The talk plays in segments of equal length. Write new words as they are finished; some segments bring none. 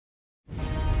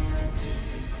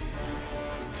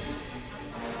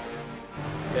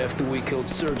After we killed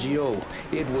Sergio,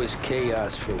 it was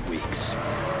chaos for weeks.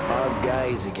 Our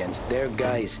guys against their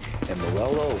guys, and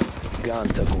Morello gone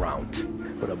to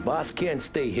ground. But a boss can't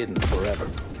stay hidden forever.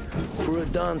 For a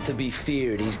Don to be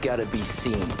feared, he's gotta be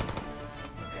seen.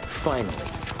 Finally,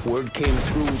 word came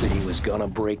through that he was gonna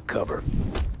break cover.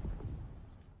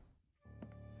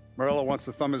 Morello wants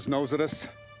to thumb his nose at us.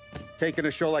 Taking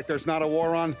a show like there's not a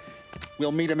war on,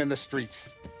 we'll meet him in the streets.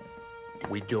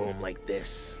 We do him like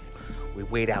this. We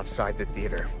wait outside the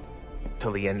theater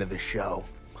till the end of the show.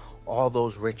 All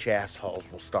those rich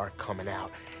assholes will start coming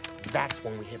out. That's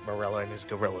when we hit Morello and his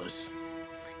guerrillas.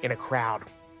 In a crowd,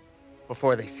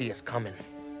 before they see us coming.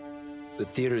 The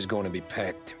theater's going to be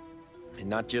packed. And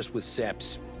not just with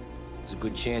saps. There's a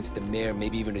good chance the mayor,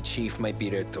 maybe even the chief, might be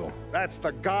there too. That's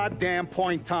the goddamn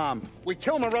point, Tom. We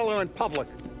kill Morello in public,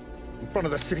 in front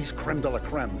of the city's creme de la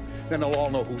creme. Then they'll all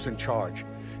know who's in charge.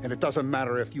 And it doesn't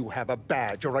matter if you have a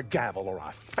badge or a gavel or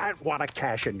a fat wad of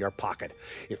cash in your pocket.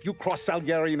 If you cross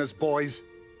Salieri and his boys,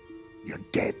 you're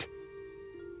dead.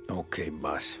 Okay,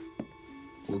 boss.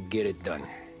 We'll get it done.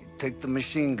 Take the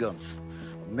machine guns.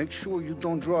 Make sure you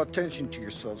don't draw attention to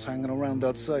yourselves hanging around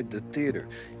outside the theater.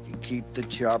 You keep the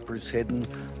choppers hidden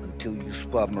until you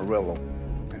spot Morello.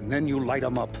 And then you light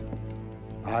them up.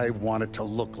 I want it to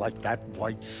look like that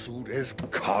white suit is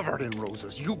covered in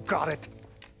roses. You got it?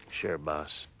 Sure,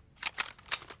 boss.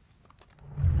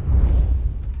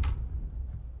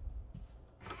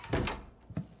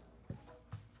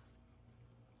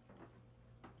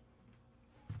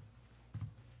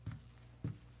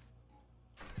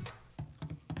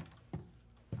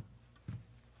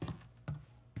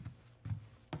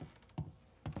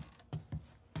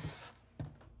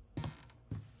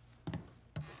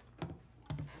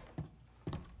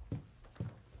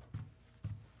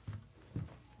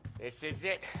 This is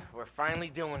it. We're finally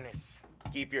doing this.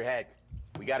 Keep your head.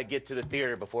 We gotta get to the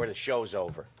theater before the show's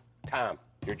over. Tom,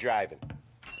 you're driving.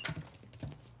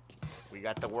 We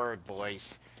got the word,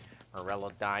 boys.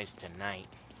 Morello dies tonight.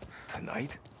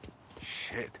 Tonight?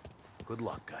 Shit. Good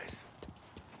luck, guys.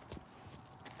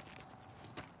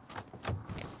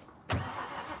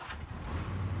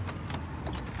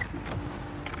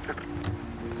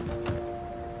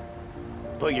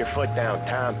 Put your foot down,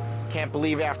 Tom. Can't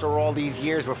believe after all these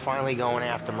years we're finally going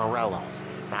after Morello.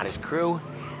 Not his crew,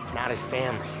 not his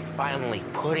family. Finally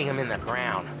putting him in the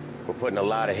ground. We're putting a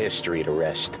lot of history to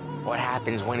rest. What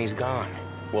happens when he's gone?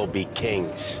 We'll be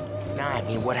kings. Nah, I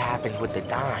mean, what happens with the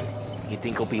Don? You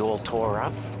think he'll be all tore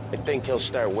up? I think he'll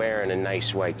start wearing a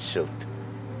nice white suit.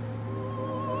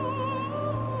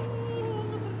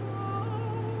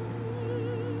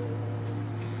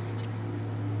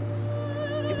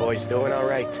 You boys doing all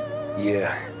right?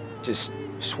 Yeah, just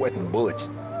sweating bullets.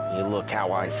 You look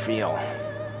how I feel.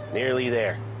 Nearly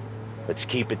there. Let's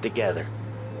keep it together.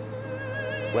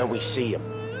 When we see him,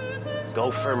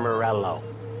 go for Morello.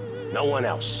 No one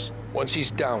else. Once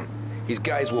he's down, his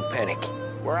guys will panic.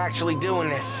 We're actually doing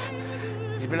this.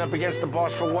 He's been up against the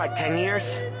boss for what, 10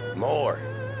 years? More.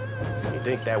 You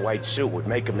think that white suit would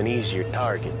make him an easier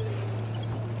target?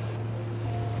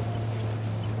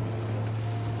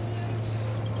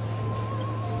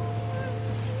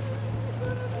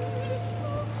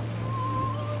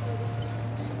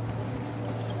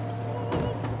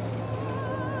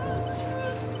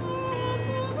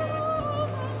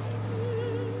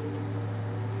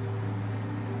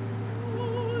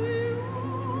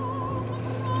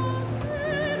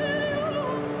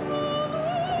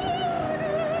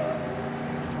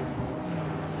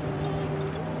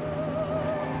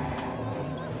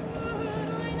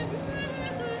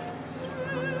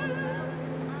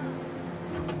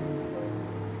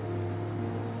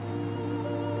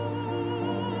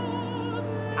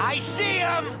 I see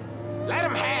him! Let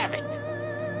him have it!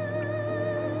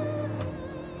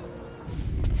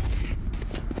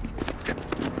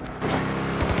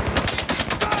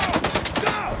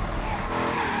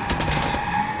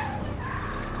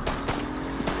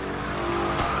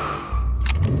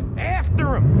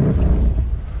 After him!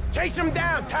 Chase him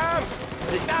down, Tom!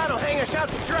 The Don will hang us out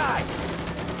to dry.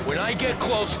 When I get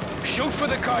close, shoot for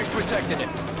the cars protecting it.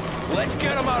 Let's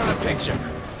get him out of the picture.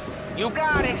 You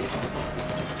got it!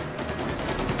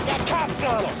 Got cops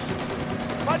on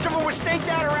us! Bunch of them were staked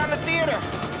out around the theater!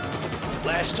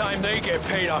 Last time they get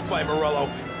paid off by Morello,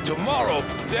 tomorrow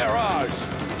they're ours.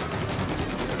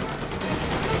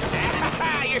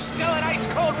 You're still an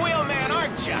ice-cold wheelman,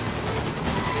 aren't you?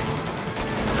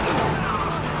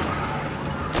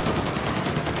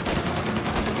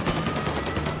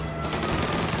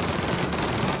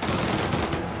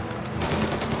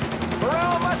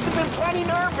 Morello must have been plenty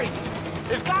nervous.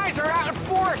 His guys are out in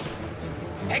force.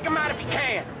 Take him out if you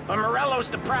can, but Morello's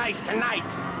the prize tonight.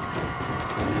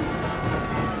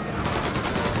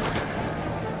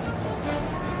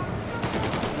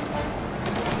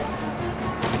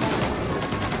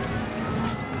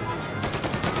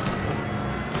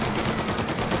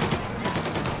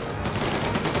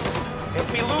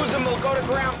 If we lose him, we'll go to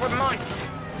ground for months.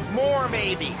 More,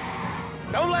 maybe.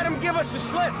 Don't let him give us a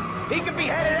slip. He could be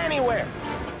headed anywhere.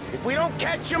 If we don't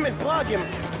catch him and plug him,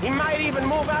 he might even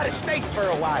move out of state for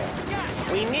a while.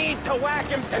 We need to whack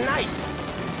him tonight.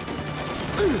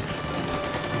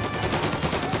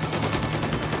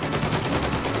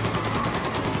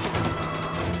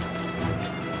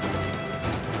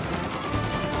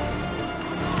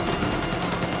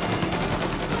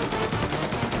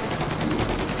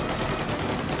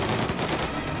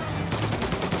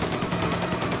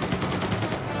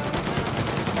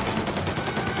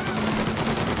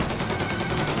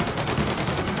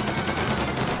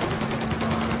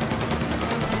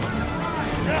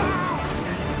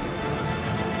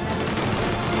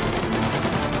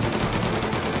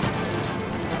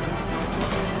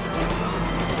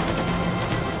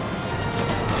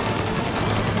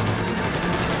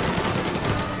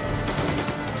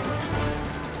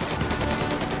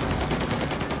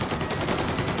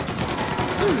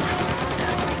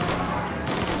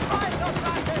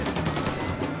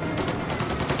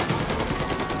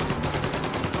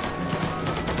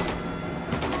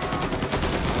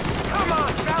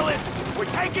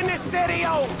 Taking this city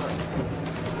over.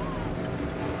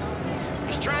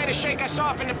 He's trying to shake us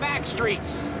off in the back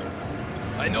streets.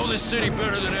 I know this city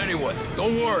better than anyone.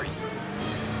 Don't worry.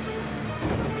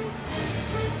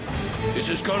 This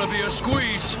is gonna be a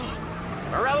squeeze.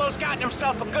 Morello's gotten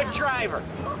himself a good driver,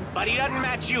 but he doesn't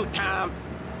match you, Tom.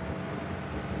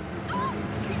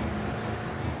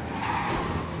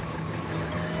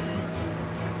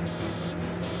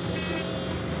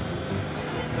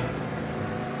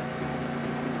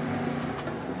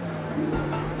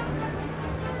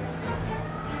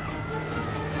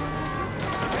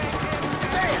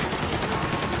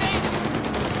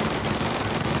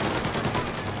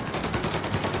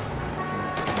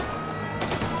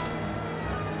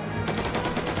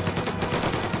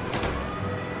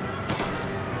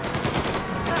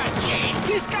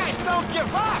 These guys don't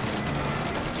give up!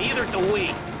 Neither do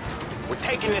we. We're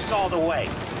taking this all the way.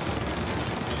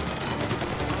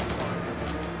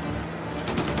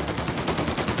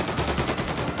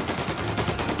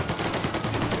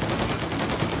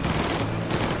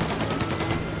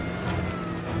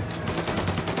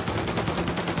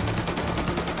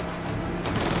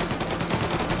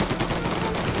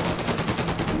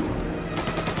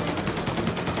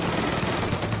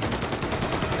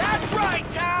 That's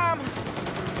right, Tom!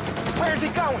 Where's he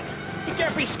going? He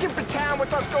can't be skipping town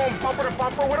with us going bumper to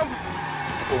bumper with him.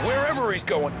 But wherever he's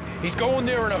going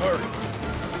there in a hurry.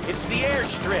 It's the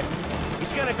airstrip.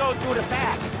 He's gonna go through the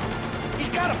back. He's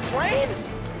got a plane?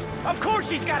 Of course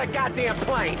he's got a goddamn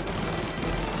plane.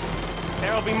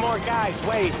 There'll be more guys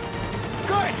waiting.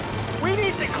 Good! We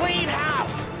need to clean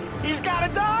house. He's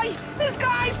gotta die? This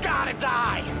guy's gotta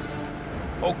die.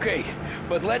 Okay,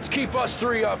 but let's keep us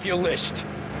three off your list.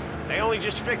 They only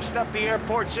just fixed up the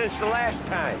airport since the last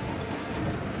time.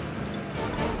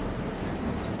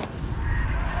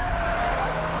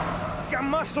 He's got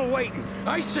muscle waiting.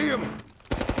 I see him.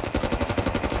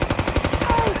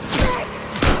 Oh, shit!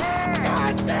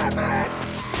 God damn it!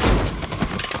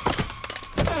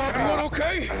 Everyone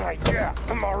okay? Yeah,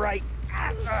 I'm all right.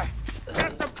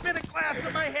 Just a bit of glass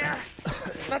in my hair.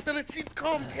 Nothing a cheap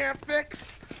comb can't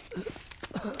fix.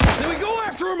 Then we go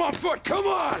after him on foot. Come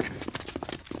on!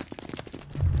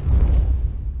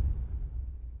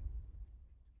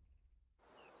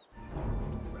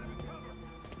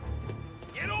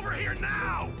 Get over here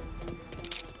now!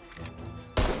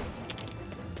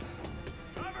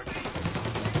 Cover me!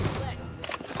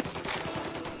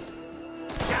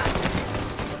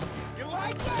 You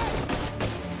like that?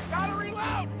 Gotta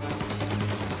reload!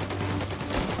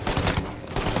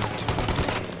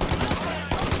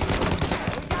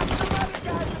 We got some other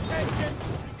guys attention!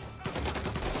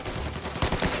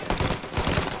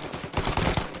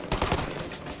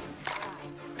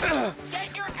 Get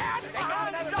your ass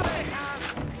behind the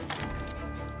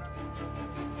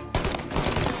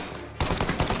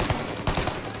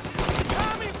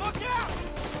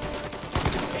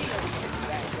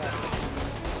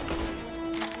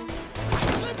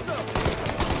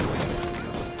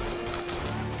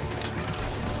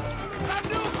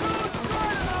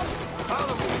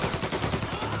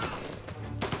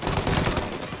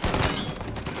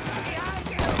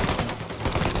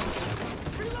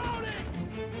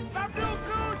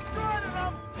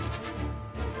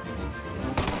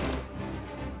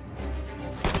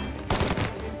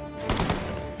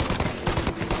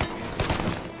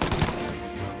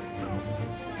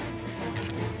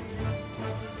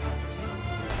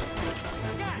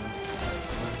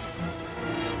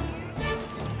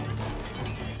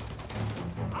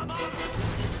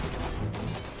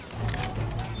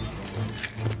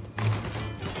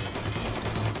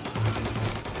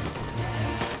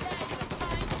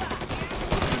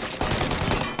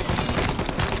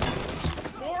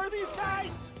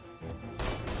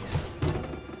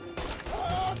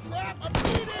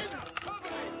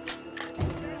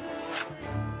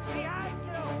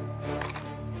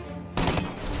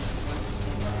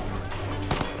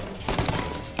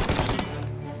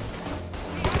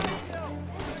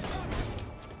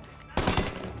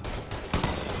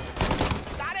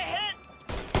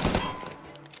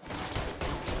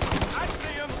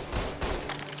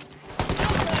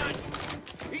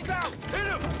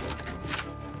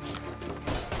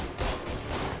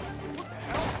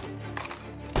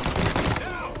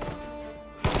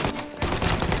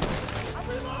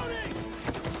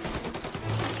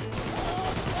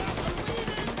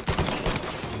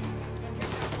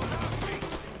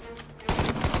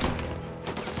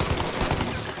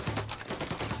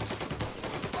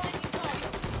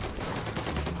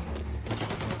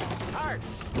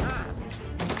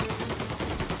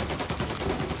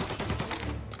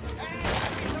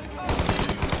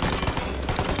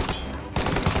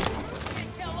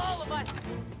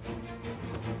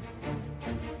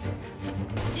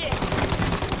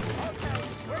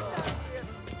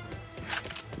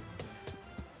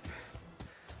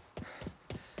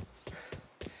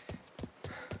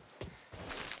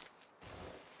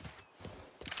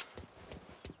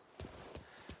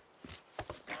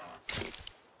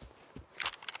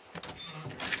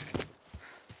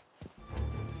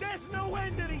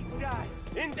end of these guys.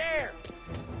 In there.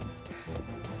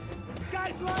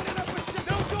 Guys lining up with some...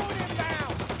 No going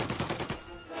inbound.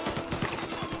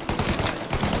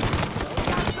 We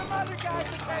got some other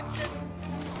guys' attention.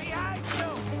 Behind you.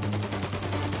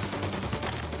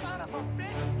 Son of a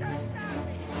bitch just shot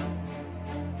me.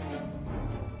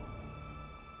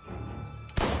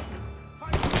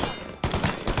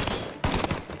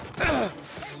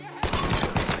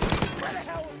 Where the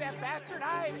hell was that bastard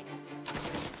hiding?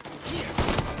 Here.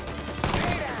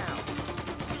 Stay down.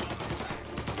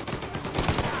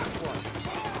 Got one.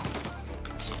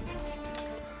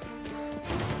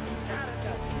 Got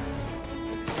it.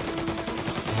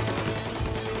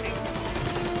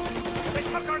 They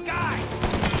took our guy.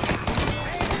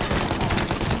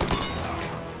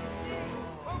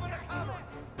 Over to cover.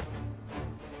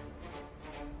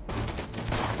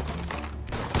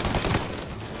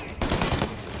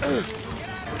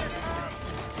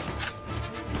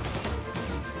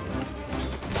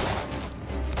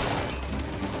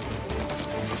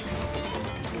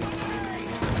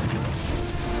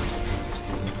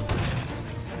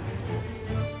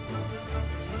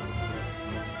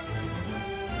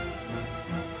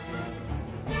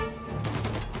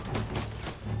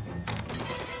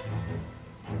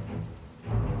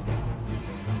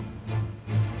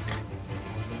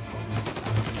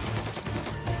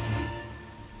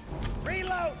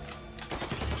 Reload!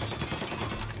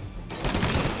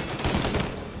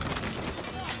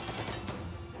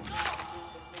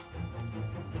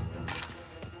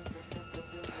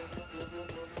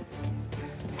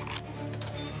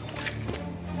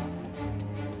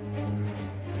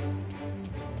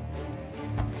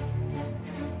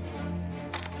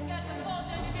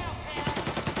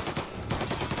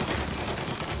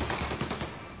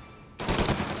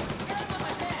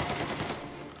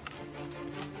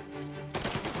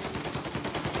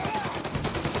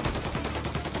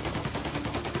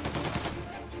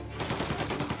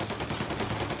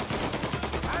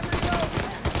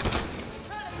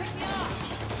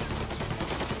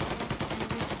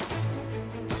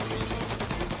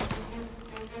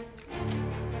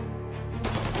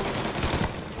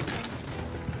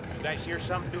 You guys hear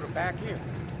something through the back here?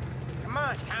 Come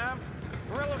on, Tom.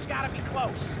 Murillo's gotta be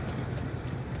close.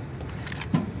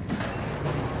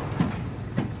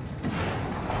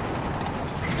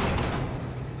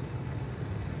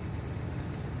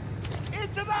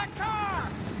 Into that car!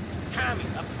 Tommy,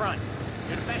 up front.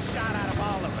 You're the best shot out of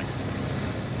all of us.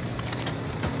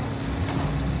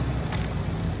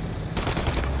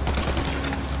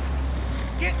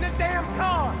 Get in the damn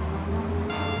car!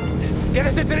 Get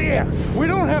us into the air! We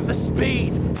don't have the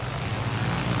speed!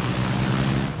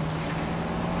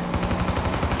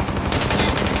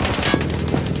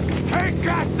 Take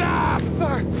us up!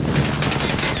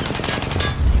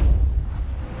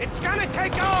 It's gonna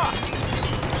take off!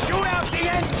 Shoot out the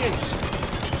engines!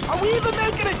 Are we even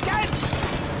making a dent?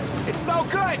 It's no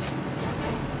good!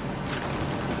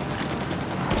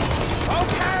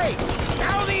 Okay!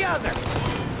 Now the other!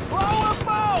 Blow them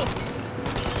both!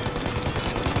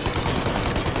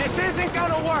 This isn't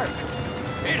gonna work!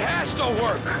 It has to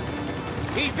work!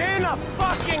 He's in a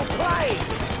fucking plane!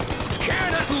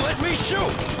 Cannon, let me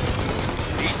shoot!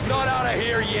 He's not out of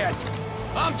here yet!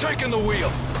 I'm taking the wheel!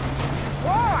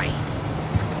 Why?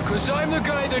 'Cause I'm the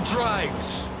guy that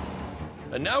drives!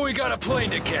 And now we got a plane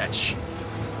to catch!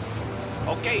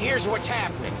 Okay, here's what's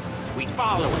happening. We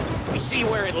follow it. We see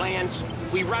where it lands.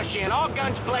 We rush in, all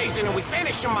guns blazing, and we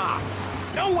finish him off.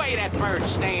 No way that bird's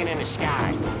staying in the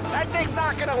sky. That thing's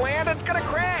not gonna land, it's gonna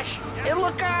crash. It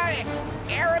look,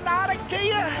 aeronautic to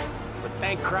you? But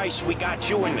thank Christ we got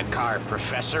you in the car,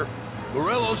 Professor.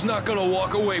 Morello's not gonna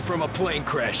walk away from a plane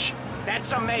crash.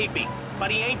 That's a maybe,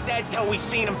 but he ain't dead till we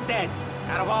seen him dead.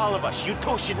 Out of all of us, you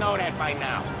two should know that by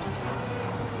now.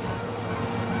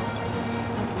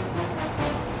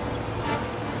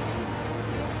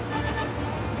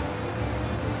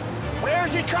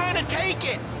 Where's he trying to take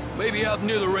it? Maybe out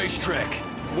near the racetrack.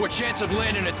 More chance of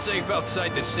landing it safe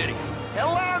outside the city.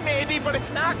 He'll land maybe, but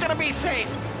it's not gonna be safe.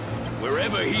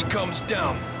 Wherever he comes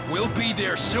down, we'll be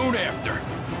there soon after.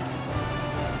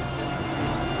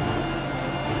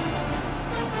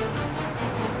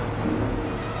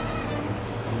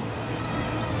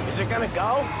 Is it gonna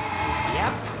go?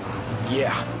 Yep.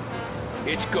 Yeah,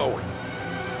 it's going.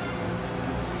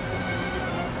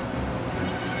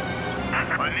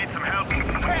 I need some help.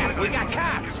 Crap, we got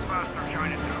cops.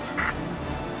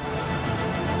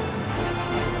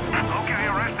 Okay,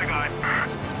 arrest the guy.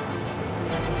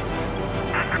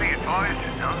 Be advised,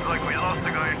 sounds like we lost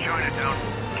the guy in Chinatown.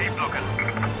 Keep looking.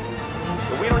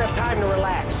 But we don't have time to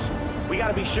relax. We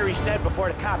gotta be be sure he's dead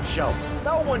before the cops show.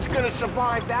 No one's gonna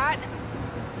survive that!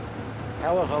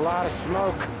 Hell of a lot of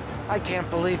smoke. I can't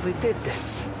believe we did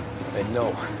this. I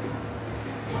know.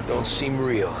 Don't seem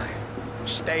real.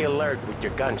 Stay alert with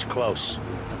your guns close.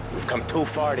 We've come too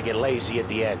far to get lazy at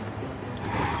the end.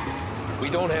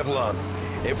 We don't have long.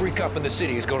 Every cop in the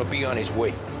city is gonna be on his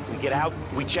way. We get out,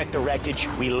 we check the wreckage,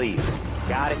 we leave.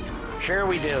 Got it? Sure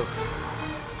we do.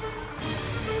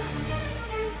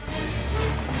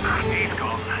 He's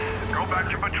gone. Go back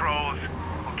to patrols.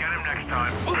 We'll get him next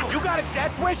time. You got a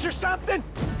death wish or something?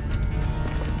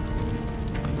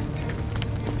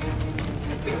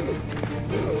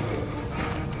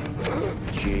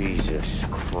 Jesus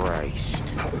Christ.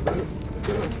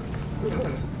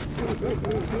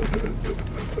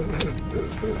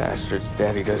 Bastard's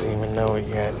dead, he doesn't even know it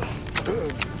yet.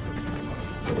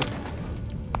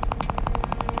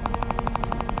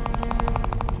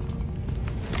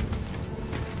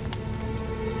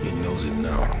 He knows it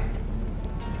now.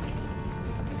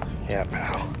 Yeah,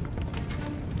 pal.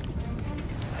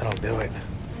 That'll do it.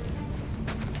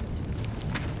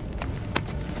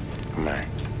 Come on.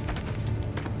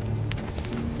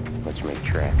 Let's make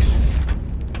tracks.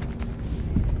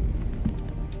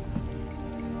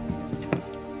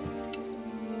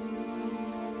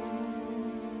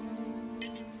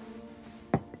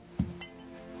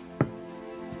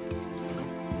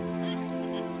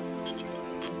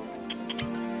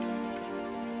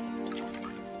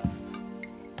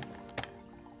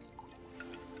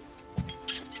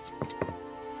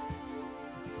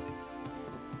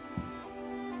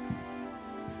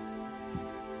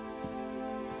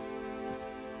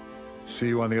 See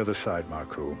you on the other side,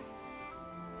 Marku.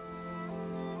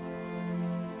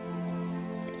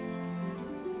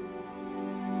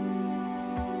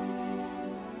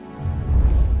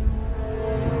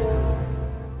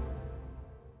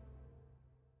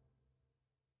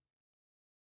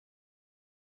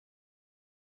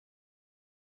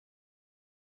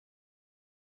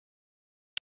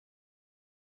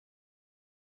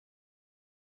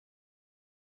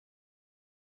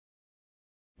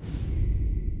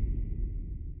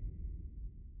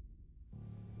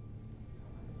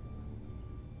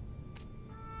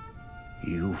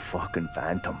 You fucking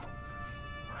phantom.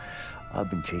 I've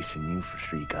been chasing you for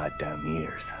 3 goddamn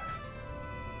years.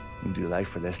 You do life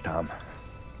for this, Tom.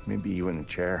 Maybe you in a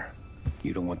chair.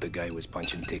 You don't want the guy who was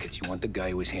punching tickets. You want the guy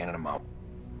who was handing them out.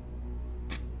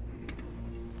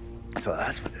 So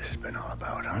that's what this has been all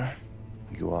about, huh?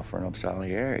 You offering up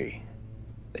Salieri.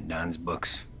 The Don's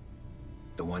books.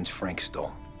 The ones Frank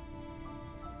stole.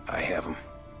 I have them.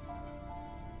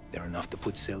 They're enough to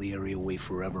put Salieri away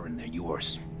forever, and they're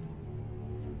yours.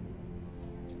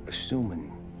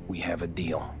 Assuming we have a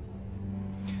deal.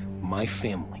 My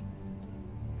family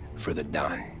for the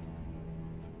Don.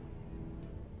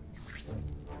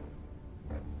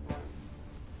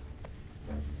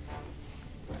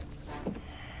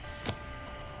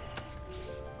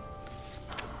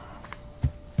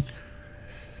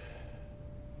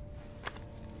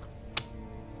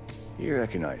 You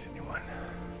recognize anyone?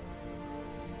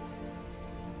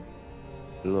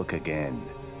 Look again.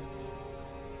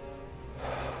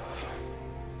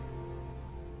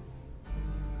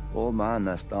 Old man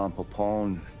that's Don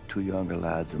Popone, 2 younger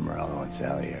lads of Morello and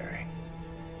Salieri.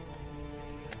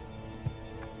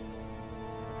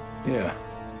 Yeah.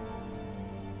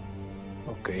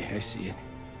 Okay, I see it.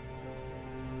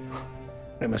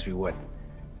 That must be what?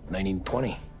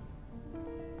 1920?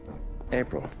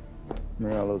 April.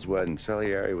 Morello's wedding.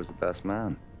 Salieri was the best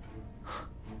man.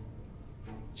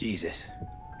 Jesus.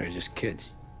 They're just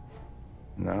kids.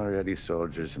 Now already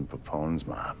soldiers in Popone's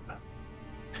mob.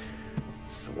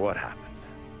 So what happened?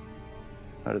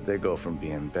 How did they go from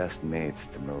being best mates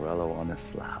to Morello on a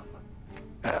slab?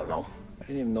 I don't know. I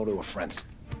didn't even know they were friends.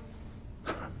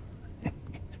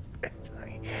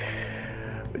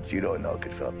 But you don't know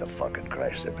could fill up the fucking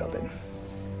Chrysler building.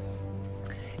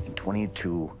 In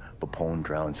 22, Popone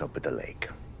drowns up at the lake.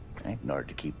 Right? In order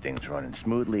to keep things running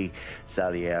smoothly,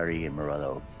 Salieri and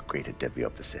Morello agreed to divvy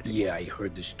up the city. Yeah, I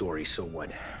heard the story, so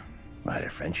what? Well, their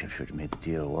friendship should have made the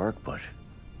deal work, but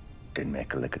didn't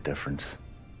make a lick of difference.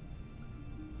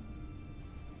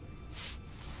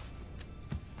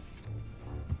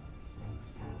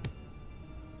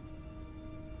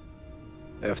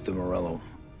 After Morello,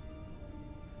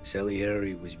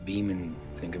 Salieri was beaming,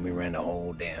 thinking we ran the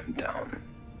whole damn town.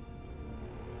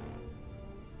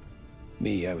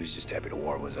 Me, I was just happy the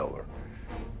war was over.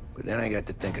 But then I got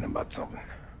to thinking about something.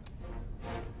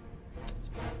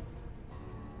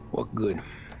 What good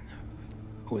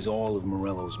was all of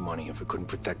Morello's money if it couldn't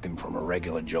protect him from a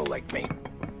regular Joe like me?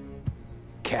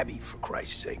 Cabby, for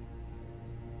Christ's sake.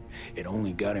 It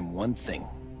only got him one thing.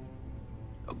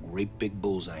 A great big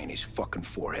bullseye in his fucking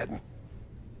forehead.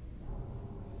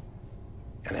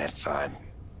 And that thought,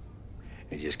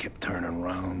 it just kept turning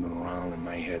round and round in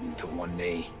my head until one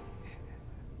day,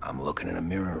 I'm looking in a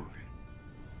mirror.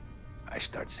 I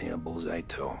start seeing a bullseye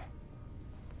too.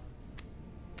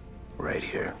 Right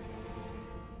here.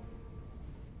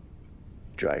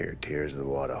 Dry your tears of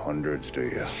what, hundreds, do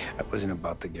you? I wasn't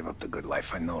about to give up the good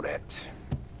life, I know that.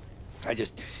 I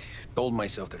just told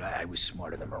myself that I was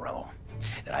smarter than Morello.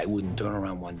 That I wouldn't turn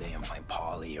around one day and find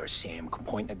Paulie or Sam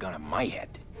pointing a gun at my head.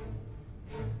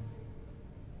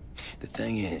 The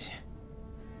thing is,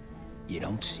 you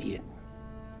don't see it.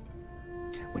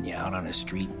 When you're out on the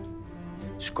street,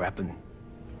 scrapping,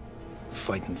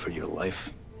 fighting for your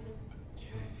life,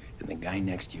 then the guy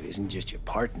next to you isn't just your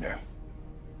partner,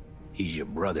 he's your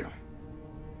brother.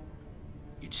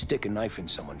 You'd stick a knife in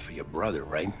someone for your brother,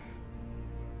 right?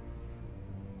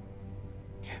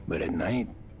 But at night,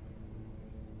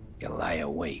 you lie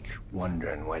awake,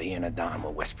 wondering what he and Adam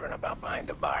were whispering about behind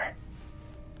the bar.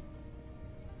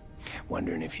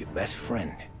 Wondering if your best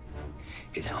friend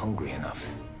is hungry enough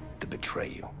to betray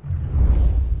you.